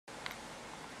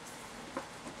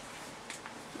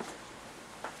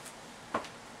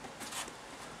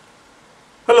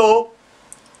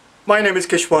My name is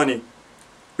Keshwani.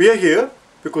 We are here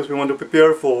because we want to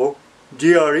prepare for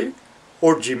GRE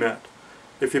or GMAT.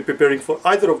 If you're preparing for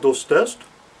either of those tests,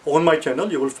 on my channel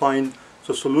you will find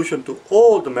the solution to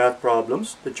all the math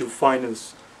problems that you find in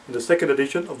the second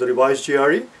edition of the revised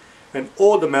GRE and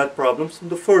all the math problems in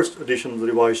the first edition of the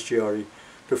revised GRE.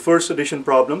 The first edition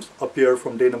problems appear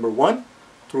from day number 1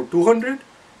 through 200,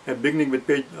 and beginning with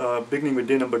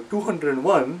day number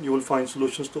 201 you will find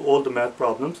solutions to all the math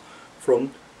problems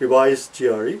from revised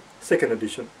GRE second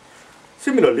edition.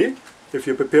 Similarly, if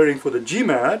you're preparing for the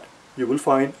GMAT, you will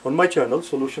find on my channel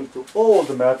solutions to all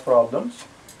the math problems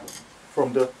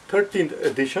from the 13th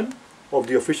edition of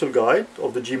the official guide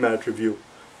of the GMAT review.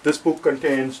 This book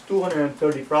contains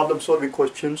 230 problem solving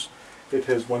questions. It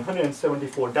has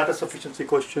 174 data sufficiency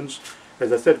questions.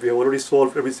 As I said, we have already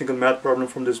solved every single math problem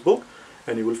from this book,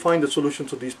 and you will find the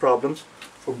solutions to these problems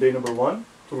from day number 1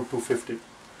 through 250.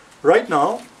 Right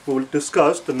now, we will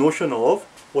discuss the notion of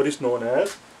what is known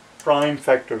as prime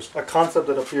factors, a concept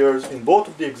that appears in both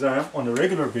of the exam on a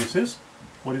regular basis,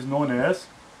 what is known as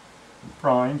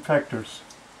prime factors.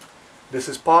 This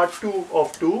is part 2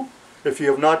 of 2. If you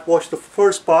have not watched the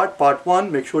first part, part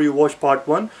 1, make sure you watch part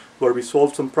 1 where we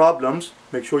solve some problems.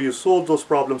 Make sure you solve those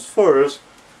problems first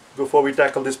before we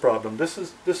tackle this problem. This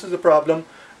is a problem.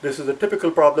 This is a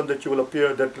typical problem that you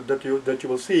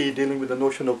will see dealing with the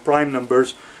notion of prime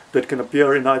numbers that can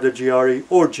appear in either GRE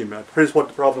or GMAT. Here's what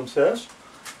the problem says.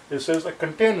 It says a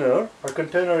container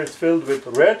is filled with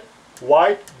red,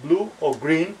 white, blue or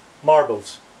green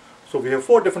marbles. So we have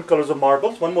 4 different colors of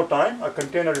marbles. One more time, a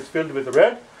container is filled with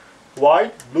red,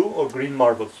 white, blue or green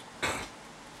marbles.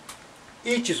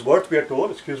 Each is worth, we are told,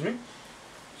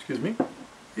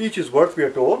 each is worth, we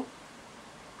are told,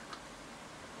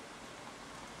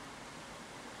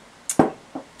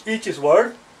 each is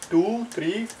worth 2,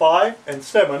 3, 5 and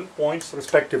 7 points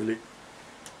respectively.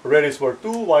 Red is worth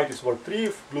 2, white is worth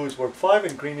 3, blue is worth 5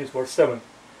 and green is worth 7.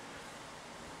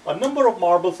 A number of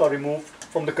marbles are removed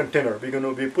from the container.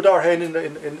 We put our hand in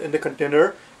the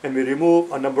container and we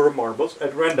remove a number of marbles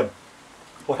at random.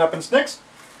 What happens next?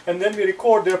 And then we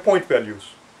record their point values.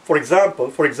 For example,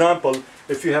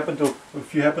 if you happen to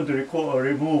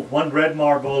remove 1 red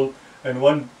marble and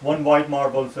one white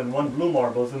marbles and 1 blue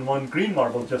marbles and 1 green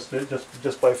marble just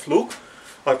by fluke,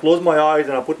 I close my eyes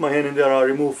and I put my hand in there, I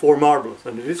remove 4 marbles.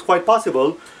 And it is quite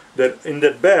possible that in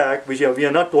that bag, which we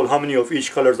are not told how many of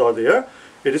each colors are there,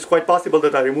 it is quite possible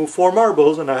that I remove 4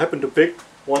 marbles and I happen to pick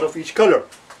 1 of each color.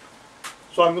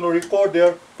 So I'm going to record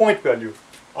their point value.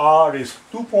 R is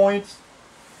 2 points,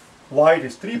 white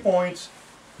is 3 points,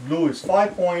 blue is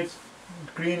 5 points,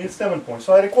 green is 7 points.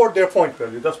 So I record their point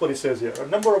value. That's what it says here. A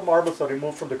number of marbles are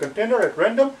removed from the container at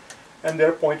random and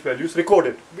their point values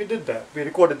recorded. We did that. We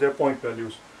recorded their point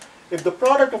values. If the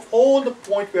product of all the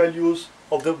point values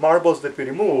of the marbles that we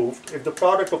removed, if the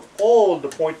product of all the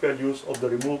point values of the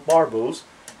removed marbles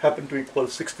happen to equal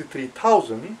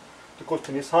 63,000, the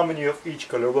question is how many of each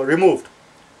color were removed?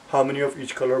 How many of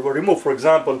each color were removed? For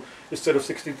example, instead of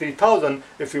 63,000,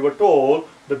 if we were told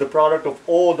that the product of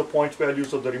all the point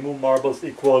values of the removed marbles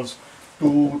equals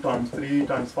 2 times 3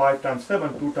 times 5 times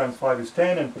 7, 2 times 5 is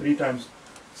 10 and 3 times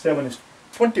 7 is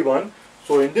 21.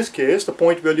 So in this case, the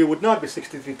point value would not be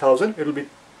 63,000, it will be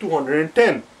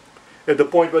 210. If the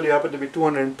point value happened to be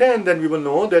 210, then we will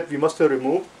know that we must have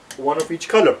removed 1 of each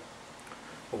color.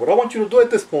 What I want you to do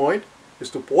at this point is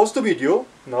to pause the video.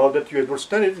 Now that you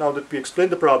understand it, now that we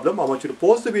explained the problem, I want you to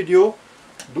pause the video,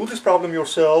 do this problem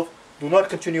yourself, do not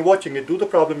continue watching it, do the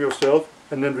problem yourself,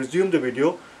 and then resume the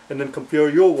video, and then compare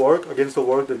your work against the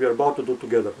work that we are about to do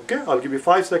together. Okay? I'll give you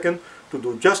 5 seconds to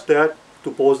do just that, to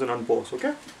pause and unpause.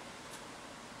 Okay?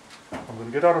 I'm going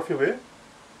to get out of your way.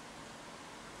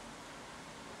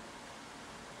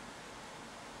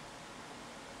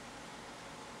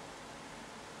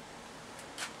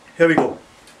 Here we go.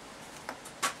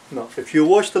 Now, if you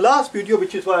watched the last video,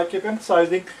 which is why I keep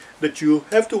emphasizing that you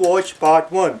have to watch part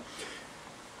 1.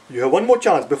 You have one more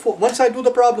chance. Once I do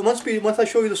the problem, once I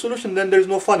show you the solution, then there is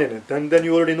no fun in it. Then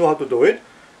you already know how to do it.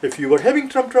 If you were having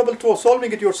trouble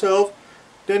solving it yourself,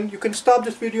 then you can stop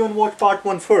this video and watch part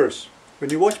 1 first. When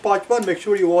you watch part 1, make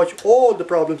sure you watch all the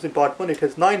problems in part 1. It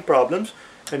has 9 problems,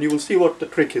 and you will see what the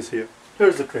trick is here.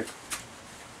 Here's the trick.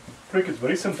 The trick is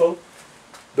very simple,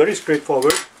 very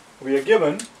straightforward. We are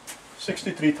given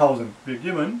 63,000. We are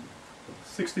given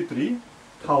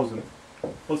 63,000.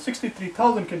 Well,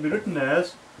 63,000 can be written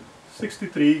as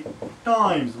 63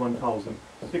 times 1,000.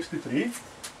 63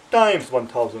 times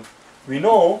 1,000. We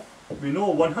know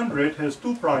 100 has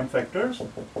 2 prime factors.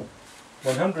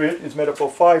 100 is made up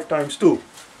of 5 times 2.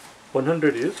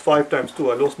 100 is 5 times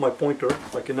 2. I lost my pointer.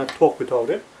 I cannot talk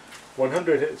without it.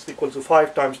 100 is equal to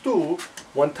 5 times 2,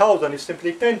 1000 is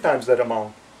simply 10 times that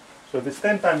amount. So if it's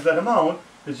 10 times that amount,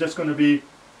 it's just going to be,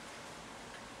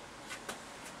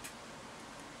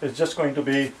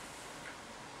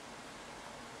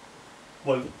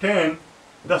 well, 10,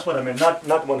 that's what I meant,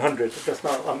 not 100. That's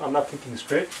not, I'm not thinking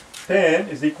straight. 10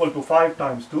 is equal to 5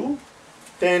 times 2.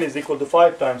 10 is equal to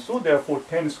 5 times 2, therefore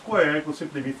 10 squared will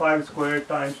simply be 5 squared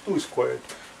times 2 squared.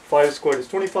 5 squared is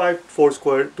 25, 4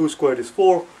 squared, 2 squared is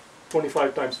 4,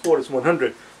 25 times 4 is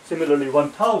 100. Similarly,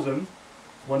 1000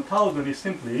 is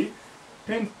simply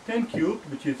 10 cubed,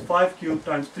 which is 5 cubed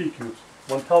times 3 cubes.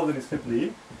 1000 is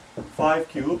simply 5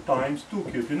 cubed times 2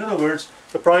 cubed. In other words,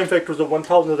 the prime factors of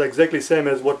 1000 are exactly the same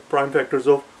as what prime factors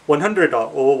of 100 are,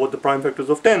 or what the prime factors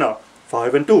of 10 are,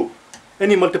 5 and 2.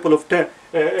 Any multiple of 10,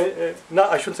 no,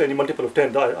 I shouldn't say any multiple of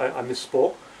 10, I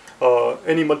misspoke.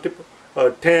 Any multiple,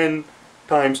 10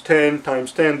 times 10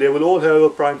 times 10, they will all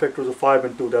have prime factors of 5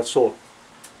 and 2, that's all.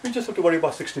 We just have to worry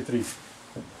about 63.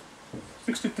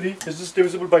 63, is this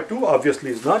divisible by 2? Obviously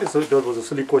it's not, that was a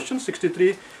silly question.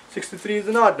 63 is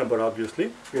an odd number,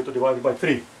 obviously. We have to divide it by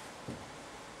 3.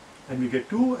 And we get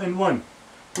 2 and 1.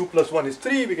 2 plus 1 is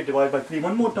 3, we can divide by 3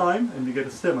 one more time, and we get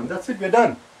a 7. That's it, we're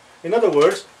done. In other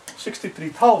words,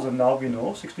 63,000, now we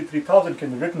know, 63,000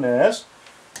 can be written as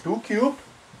 2 cubed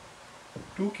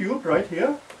right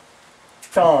here,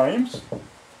 times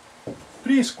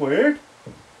 3 squared,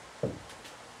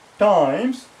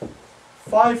 times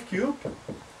 5 cubed,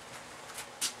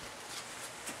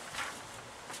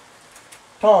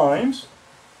 times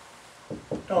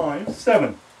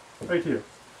 7, right here.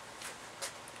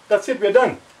 That's it, we're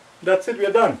done. That's it,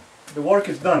 we're done. The work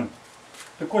is done.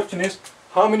 The question is,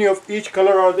 how many of each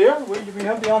color are there? We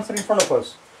have the answer in front of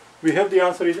us. We have the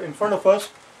answer in front of us,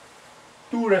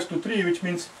 2 raised to 3, which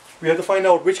means we have to find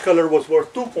out which color was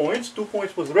worth 2 points. 2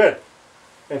 points was red.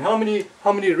 And how many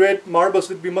red marbles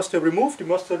did we must have removed? We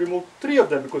must have removed 3 of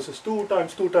them, because it's 2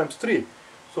 times 2 times 3.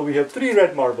 So we have 3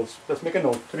 red marbles. Let's make a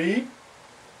note. 3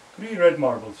 red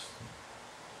marbles.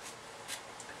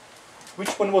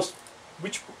 Which one was,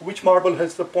 which marble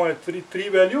has the point 3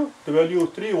 value? The value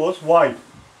of 3 was white.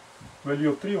 Value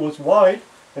of 3 was white.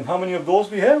 And how many of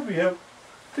those we have? We have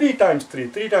 3 times 3.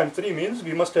 3 times 3 means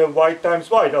we must have white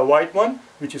times white. A white one,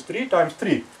 which is 3 times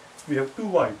 3. We have 2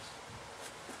 whites.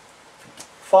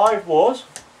 5 was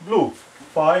blue.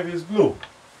 5 is blue.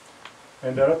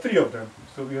 And there are 3 of them.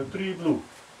 So we have 3 blue.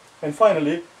 And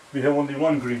finally, we have only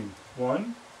 1 green.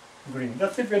 1 green.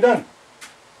 That's it, we're done.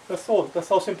 That's all. That's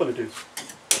how simple it is.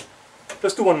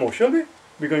 Let's do one more, shall we?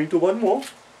 We're going to do one more.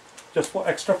 Just for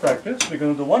extra practice, we're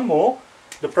going to do one more.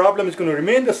 The problem is going to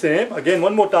remain the same. Again,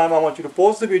 one more time, I want you to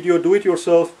pause the video, do it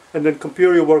yourself, and then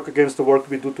compare your work against the work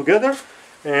we do together.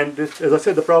 And this, as I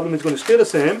said, the problem is going to stay the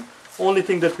same. Only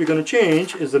thing that we're going to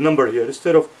change is the number here.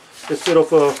 Instead of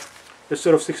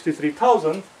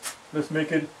 63,000, let's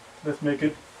make it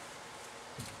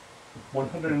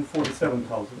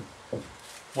 147,000.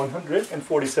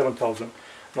 147,000.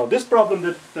 Now this problem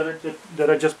that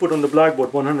I just put on the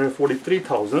blackboard,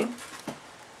 143,000,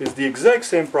 is the exact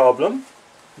same problem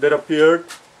that appeared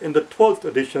in the 12th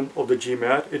edition of the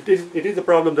GMAT. It is a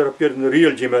problem that appeared in the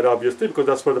real GMAT, obviously, because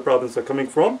that's where the problems are coming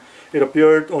from. It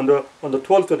appeared on the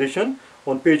 12th edition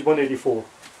on page 184.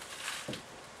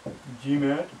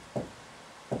 GMAT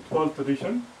 12th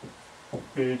edition,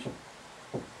 page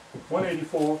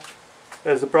 184,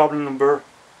 as the problem number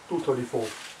 234.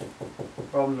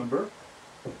 Problem number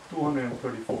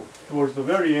 234. Towards the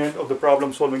very end of the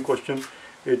problem solving question,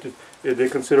 they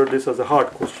consider this as a hard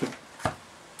question.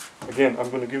 Again, I'm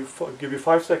going to give you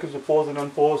 5 seconds to pause and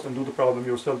unpause and do the problem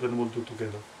yourself, then we'll do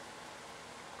together.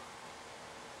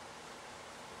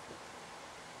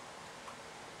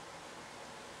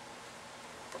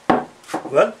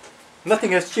 Well,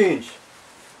 nothing has changed.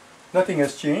 Nothing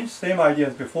has changed. Same idea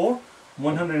as before.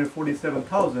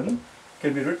 147,000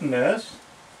 can be written as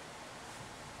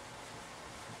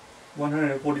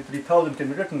 143,000 can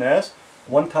be written as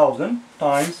 1,000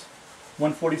 times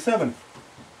 147.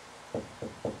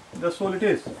 That's all it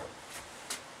is.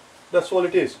 That's all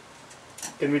it is.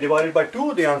 Can we divide it by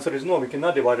 2? The answer is no, we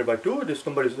cannot divide it by 2. This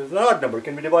number is an odd number.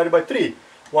 Can we divide it by 3?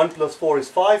 1 plus 4 is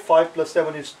 5, 5 plus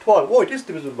 7 is 12. Oh, it is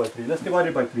divisible by 3. Let's divide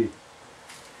it by 3.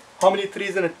 How many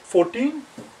 3s in it? 14?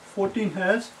 14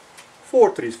 has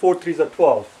 4 3s. 4 3s are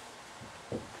 12.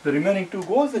 The remaining 2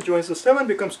 goes, that joins the 7,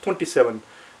 becomes 27.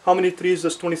 How many 3s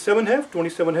does 27 have?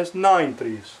 27 has 9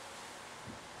 3s.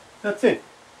 That's it.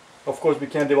 Of course, we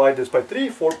can't divide this by 3.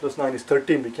 4 plus 9 is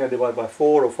 13. We can't divide by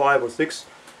 4 or 5 or 6.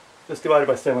 Let's divide it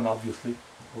by 7, obviously.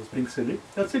 I was being silly.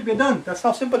 That's it, we're done. That's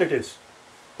how simple it is.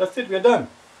 That's it, we're done.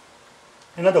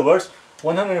 In other words,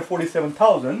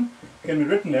 147,000 can be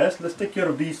written as, let's take care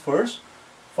of these first,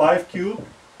 5 cubed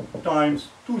times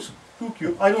 2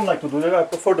 cubed. I don't like to do that. I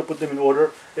prefer to put them in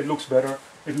order. It looks better.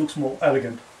 It looks more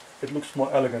elegant. It looks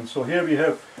more elegant. So here we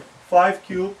have 5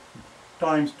 cubed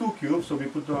times 2 cubed. So we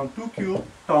put down 2 cubed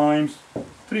times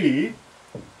 3,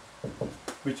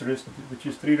 which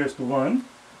is 3 raised to 1,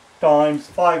 times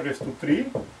 5 raised to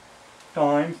 3,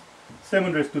 times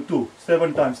 7 raised to 2.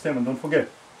 7 times 7, don't forget.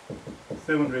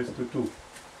 7 raised to 2.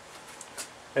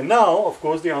 And now, of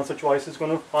course, the answer is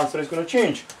going to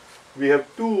change. We have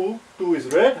 2 is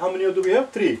red. How many do we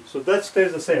have? 3. So that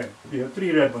stays the same. We have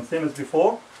 3 red ones, same as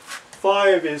before.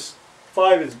 5 is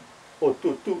 2.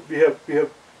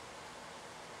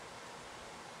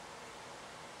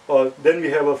 Then we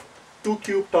have a 2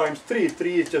 cubed times 3.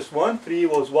 3 is just 1. 3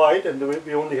 was white, and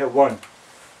we only have 1.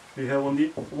 We have only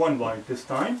 1 white this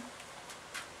time.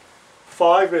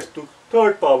 5 raised to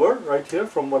third power right here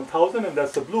from 1000, and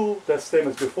that's the blue. That's same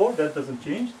as before. That doesn't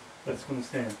change. That's going to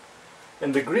stand.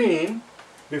 And the green,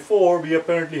 before we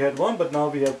apparently had 1, but now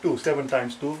we have 2. 7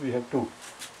 times 2, we have 2.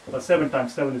 7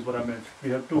 times 7 is what I meant.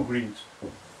 We have 2 greens.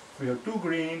 We have 2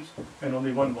 greens and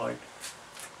only 1 white.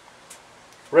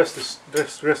 Rest is the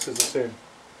same.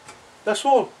 That's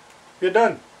all. We're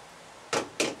done.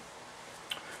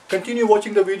 Continue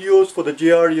watching the videos for the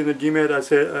GRE and the GMAT,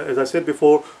 as I said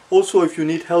before. Also, if you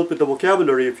need help with the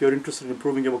vocabulary, if you're interested in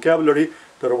improving your vocabulary,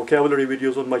 there are vocabulary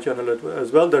videos on my channel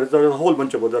as well. There is a whole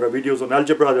bunch of them. There are videos on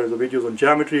algebra, there are videos on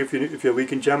geometry. If you're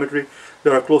weak in geometry,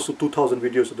 there are close to 2,000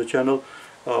 videos on the channel.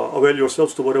 Avail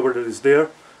yourselves to whatever that is there.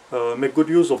 Make good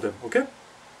use of them, okay?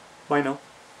 Bye now.